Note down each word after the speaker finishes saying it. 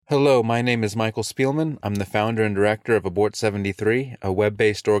Hello, my name is Michael Spielman. I'm the founder and director of Abort 73, a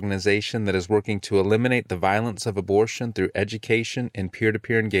web-based organization that is working to eliminate the violence of abortion through education and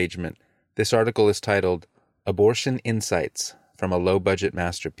peer-to-peer engagement. This article is titled, Abortion Insights from a Low-Budget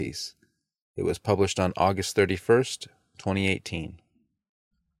Masterpiece. It was published on August 31st, 2018.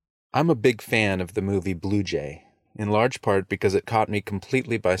 I'm a big fan of the movie Blue Jay, in large part because it caught me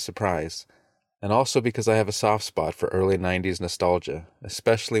completely by surprise, and also because I have a soft spot for early 90s nostalgia,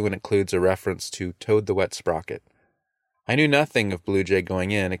 especially when it includes a reference to Toad the Wet Sprocket. I knew nothing of Blue Jay going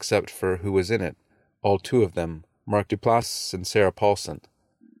in except for who was in it, all two of them, Mark Duplass and Sarah Paulson.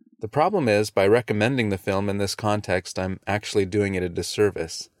 The problem is, by recommending the film in this context, I'm actually doing it a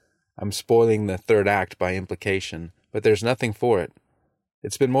disservice. I'm spoiling the third act by implication, but there's nothing for it.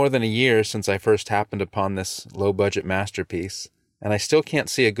 It's been more than a year since I first happened upon this low-budget masterpiece, and I still can't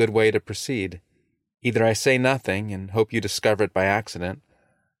see a good way to proceed. Either I say nothing and hope you discover it by accident,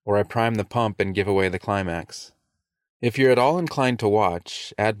 or I prime the pump and give away the climax. If you're at all inclined to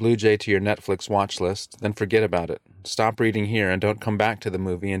watch, add Blue Jay to your Netflix watch list, then forget about it. Stop reading here and don't come back to the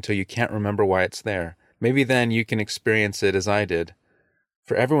movie until you can't remember why it's there. Maybe then you can experience it as I did.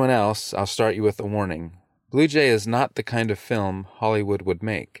 For everyone else, I'll start you with a warning. Blue Jay is not the kind of film Hollywood would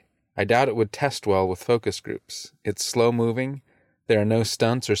make. I doubt it would test well with focus groups. It's slow-moving. There are no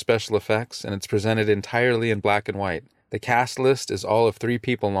stunts or special effects, and it's presented entirely in black and white. The cast list is all of 3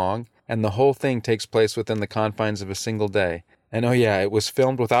 people long, and the whole thing takes place within the confines of a single day. And oh yeah, it was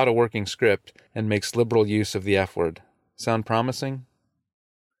filmed without a working script and makes liberal use of the F-word. Sound promising?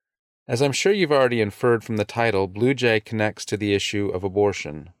 As I'm sure you've already inferred from the title, Blue Jay connects to the issue of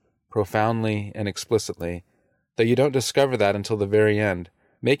abortion, profoundly and explicitly, though you don't discover that until the very end.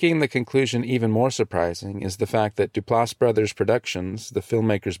 Making the conclusion even more surprising is the fact that Duplass Brothers Productions, the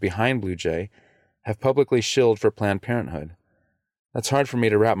filmmakers behind Blue Jay, have publicly shilled for Planned Parenthood. That's hard for me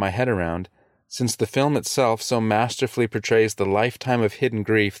to wrap my head around, since the film itself so masterfully portrays the lifetime of hidden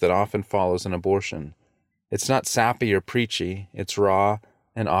grief that often follows an abortion. It's not sappy or preachy, it's raw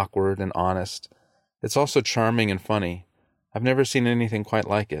and awkward and honest. It's also charming and funny. I've never seen anything quite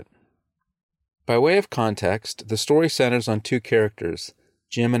like it. By way of context, the story centers on 2 characters,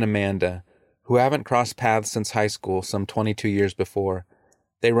 Jim and Amanda, who haven't crossed paths since high school some 22 years before.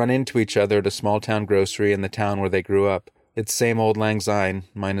 They run into each other at a small-town grocery in the town where they grew up. It's same old Lang Syne,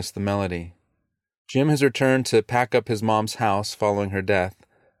 minus the melody. Jim has returned to pack up his mom's house following her death.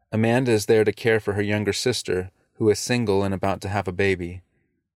 Amanda is there to care for her younger sister, who is single and about to have a baby.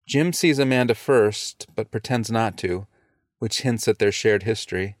 Jim sees Amanda first, but pretends not to, which hints at their shared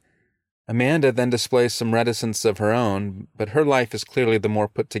history. Amanda then displays some reticence of her own, but her life is clearly the more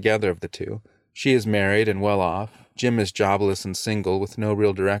put together of the two. She is married and well off. Jim is jobless and single with no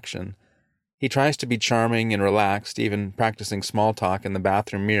real direction. He tries to be charming and relaxed, even practicing small talk in the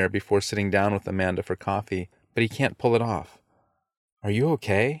bathroom mirror before sitting down with Amanda for coffee, but he can't pull it off. "Are you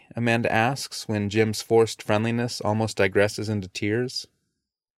okay?" Amanda asks when Jim's forced friendliness almost digresses into tears.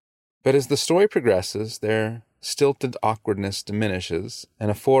 But as the story progresses, their stilted awkwardness diminishes,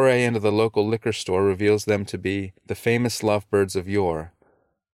 and a foray into the local liquor store reveals them to be the famous lovebirds of yore.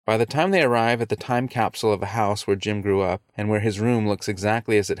 By the time they arrive at the time capsule of a house where Jim grew up, and where his room looks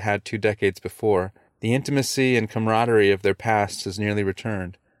exactly as it had 2 decades before, the intimacy and camaraderie of their past has nearly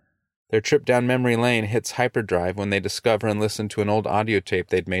returned. Their trip down memory lane hits hyperdrive when they discover and listen to an old audio tape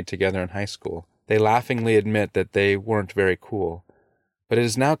they'd made together in high school. They laughingly admit that they weren't very cool. But it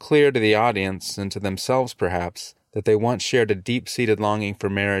is now clear to the audience, and to themselves perhaps, that they once shared a deep-seated longing for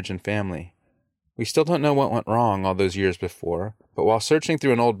marriage and family. We still don't know what went wrong all those years before, but while searching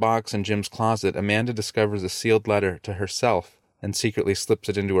through an old box in Jim's closet, Amanda discovers a sealed letter to herself and secretly slips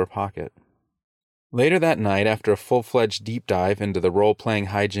it into her pocket. Later that night, after a full-fledged deep dive into the role-playing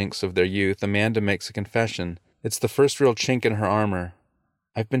hijinks of their youth, Amanda makes a confession. It's the first real chink in her armor.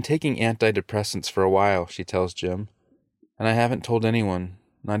 "I've been taking antidepressants for a while," she tells Jim. "And I haven't told anyone,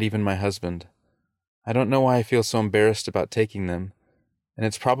 not even my husband. I don't know why I feel so embarrassed about taking them, and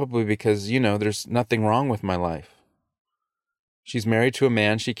it's probably because, there's nothing wrong with my life." She's married to a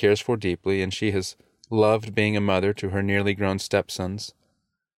man she cares for deeply, and she has loved being a mother to her nearly grown stepsons.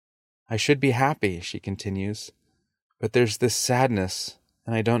 "I should be happy," she continues, "but there's this sadness,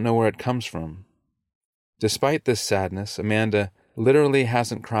 and I don't know where it comes from." Despite this sadness, Amanda literally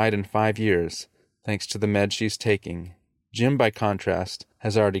hasn't cried in 5 years, thanks to the meds she's taking. Jim, by contrast,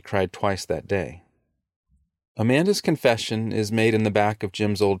 has already cried twice that day. Amanda's confession is made in the back of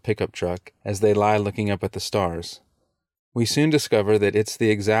Jim's old pickup truck as they lie looking up at the stars. We soon discover that it's the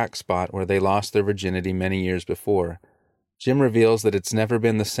exact spot where they lost their virginity many years before. Jim reveals that it's never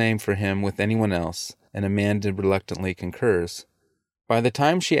been the same for him with anyone else, and Amanda reluctantly concurs. By the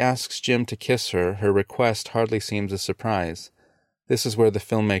time she asks Jim to kiss her, her request hardly seems a surprise. This is where the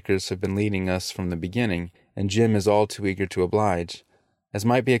filmmakers have been leading us from the beginning, and Jim is all too eager to oblige. As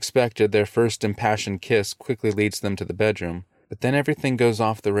might be expected, their first impassioned kiss quickly leads them to the bedroom, but then everything goes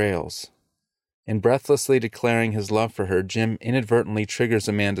off the rails. In breathlessly declaring his love for her, Jim inadvertently triggers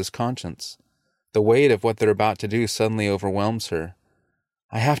Amanda's conscience. The weight of what they're about to do suddenly overwhelms her.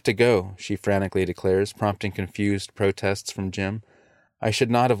 "I have to go," she frantically declares, prompting confused protests from Jim. "I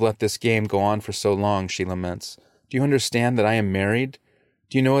should not have let this game go on for so long," she laments. "Do you understand that I am married?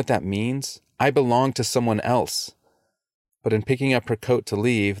 Do you know what that means? I belong to someone else." But in picking up her coat to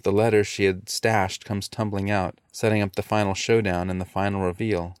leave, the letter she had stashed comes tumbling out, setting up the final showdown and the final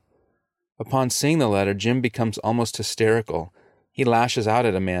reveal. Upon seeing the letter, Jim becomes almost hysterical. He lashes out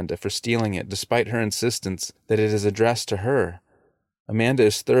at Amanda for stealing it, despite her insistence that it is addressed to her. Amanda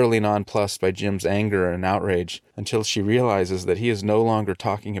is thoroughly nonplussed by Jim's anger and outrage until she realizes that he is no longer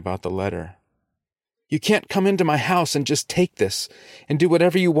talking about the letter. "You can't come into my house and just take this and do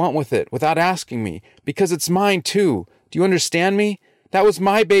whatever you want with it without asking me, because it's mine too. Do you understand me? That was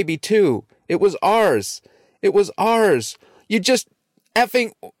my baby too. It was ours. It was ours. You just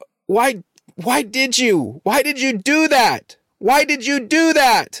effing... Why did you? Why did you do that? Why did you do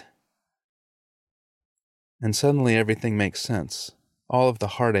that?" And suddenly everything makes sense. All of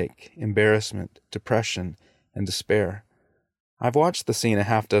the heartache, embarrassment, depression, and despair. I've watched the scene a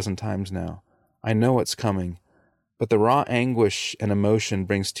half-dozen times now. I know what's coming, but the raw anguish and emotion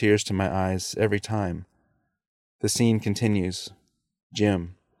brings tears to my eyes every time. The scene continues.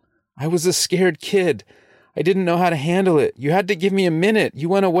 Jim: "I was a scared kid. I didn't know how to handle it. You had to give me a minute. You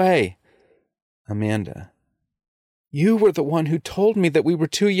went away." Amanda: "You were the one who told me that we were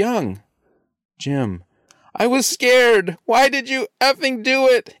too young." Jim: "I was scared. Why did you effing do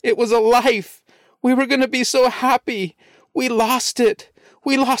it? It was a life. We were going to be so happy. We lost it.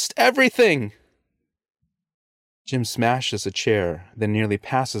 We lost everything." Jim smashes a chair, then nearly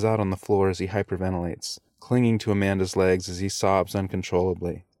passes out on the floor as he hyperventilates, clinging to Amanda's legs as he sobs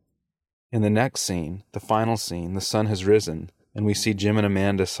uncontrollably. In the next scene, the final scene, the sun has risen, and we see Jim and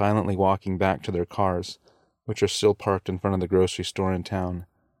Amanda silently walking back to their cars, which are still parked in front of the grocery store in town.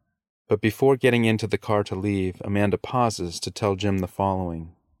 But before getting into the car to leave, Amanda pauses to tell Jim the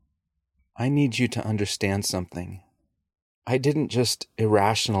following. "I need you to understand something. I didn't just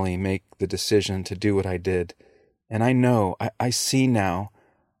irrationally make the decision to do what I did, and I know, I see now,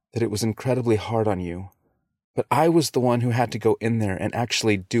 that it was incredibly hard on you. But I was the one who had to go in there and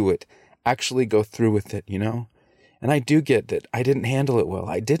actually do it, actually go through with it, you know? And I do get that I didn't handle it well.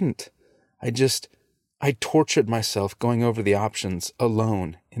 I didn't. I tortured myself going over the options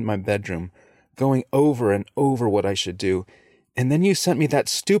alone in my bedroom, going over and over what I should do. And then you sent me that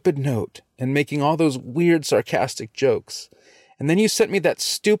stupid note and making all those weird sarcastic jokes. And then you sent me that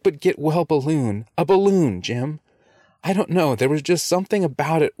stupid get-well balloon. A balloon, Jim. I don't know, there was just something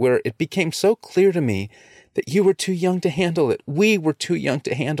about it where it became so clear to me that you were too young to handle it. We were too young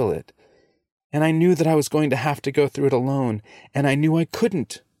to handle it. And I knew that I was going to have to go through it alone, and I knew I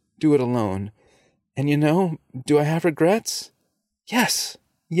couldn't do it alone. And you know, do I have regrets? Yes.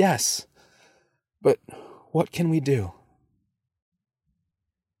 But what can we do?"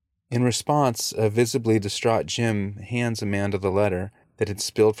 In response, a visibly distraught Jim hands Amanda the letter that had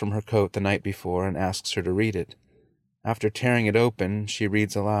spilled from her coat the night before and asks her to read it. After tearing it open, she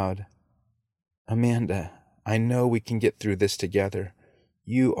reads aloud. "Amanda, I know we can get through this together.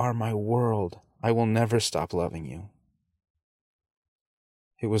 You are my world. I will never stop loving you."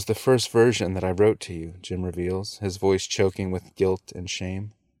 "It was the first version that I wrote to you," Jim reveals, his voice choking with guilt and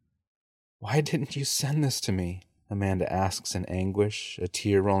shame. "Why didn't you send this to me?" Amanda asks in anguish, a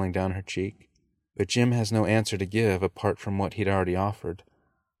tear rolling down her cheek. But Jim has no answer to give apart from what he'd already offered.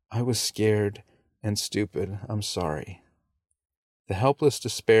 "I was scared and stupid. I'm sorry." The helpless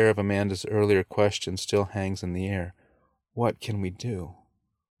despair of Amanda's earlier question still hangs in the air. What can we do?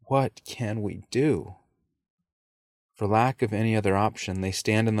 What can we do? For lack of any other option, they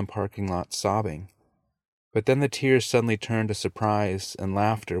stand in the parking lot sobbing. But then the tears suddenly turn to surprise and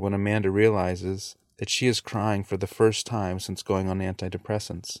laughter when Amanda realizes that she is crying for the first time since going on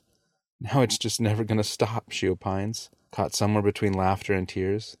antidepressants. Now it's just never going to stop, she opines, caught somewhere between laughter and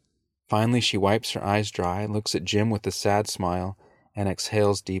tears. Finally, she wipes her eyes dry, looks at Jim with a sad smile, and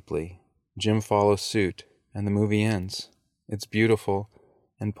exhales deeply. Jim follows suit, and the movie ends. It's beautiful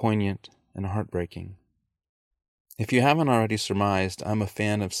and poignant and heartbreaking. If you haven't already surmised, I'm a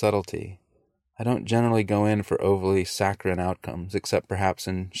fan of subtlety. I don't generally go in for overly saccharine outcomes, except perhaps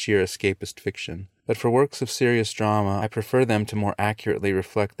in sheer escapist fiction. But for works of serious drama, I prefer them to more accurately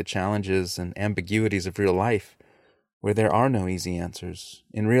reflect the challenges and ambiguities of real life, where there are no easy answers.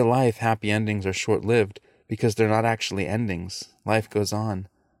 In real life, happy endings are short-lived because they're not actually endings. Life goes on.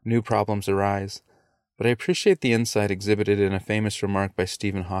 New problems arise. But I appreciate the insight exhibited in a famous remark by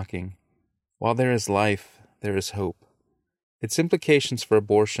Stephen Hawking. While there is life, there is hope. Its implications for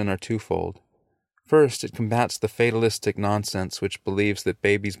abortion are twofold. First, it combats the fatalistic nonsense which believes that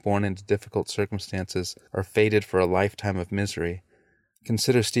babies born into difficult circumstances are fated for a lifetime of misery.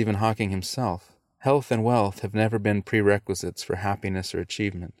 Consider Stephen Hawking himself. Health and wealth have never been prerequisites for happiness or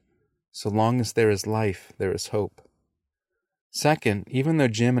achievement. So long as there is life, there is hope. Second, even though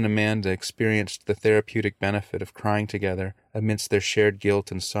Jim and Amanda experienced the therapeutic benefit of crying together amidst their shared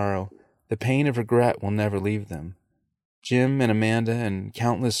guilt and sorrow, the pain of regret will never leave them. Jim and Amanda and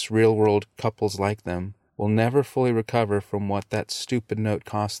countless real-world couples like them will never fully recover from what that stupid note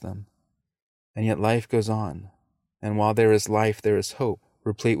cost them. And yet life goes on. And while there is life, there is hope,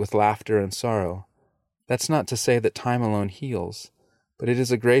 replete with laughter and sorrow. That's not to say that time alone heals, but it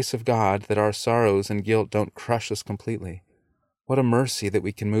is a grace of God that our sorrows and guilt don't crush us completely. What a mercy that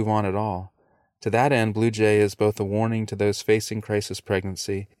we can move on at all. To that end, Blue Jay is both a warning to those facing crisis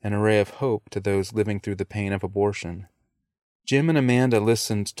pregnancy and a ray of hope to those living through the pain of abortion. Jim and Amanda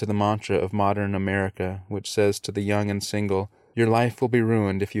listened to the mantra of modern America, which says to the young and single, "Your life will be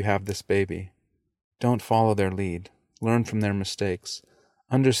ruined if you have this baby." Don't follow their lead. Learn from their mistakes.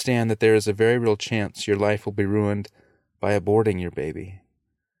 Understand that there is a very real chance your life will be ruined by aborting your baby.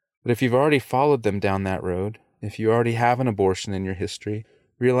 But if you've already followed them down that road, if you already have an abortion in your history,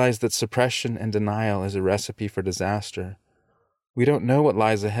 realize that suppression and denial is a recipe for disaster. We don't know what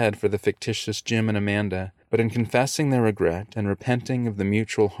lies ahead for the fictitious Jim and Amanda, but in confessing their regret and repenting of the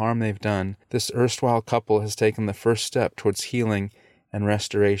mutual harm they've done, this erstwhile couple has taken the first step towards healing and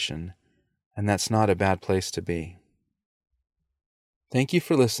restoration, and that's not a bad place to be. Thank you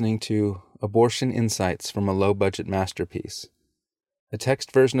for listening to Abortion Insights from a Low-Budget Masterpiece. A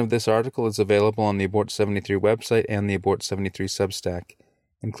text version of this article is available on the Abort 73 website and the Abort 73 Substack,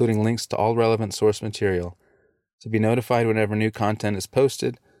 including links to all relevant source material. To be notified whenever new content is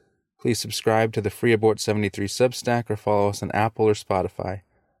posted, please subscribe to the free Abort 73 Substack or follow us on Apple or Spotify.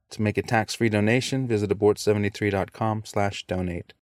 To make a tax-free donation, visit abort73.com/donate.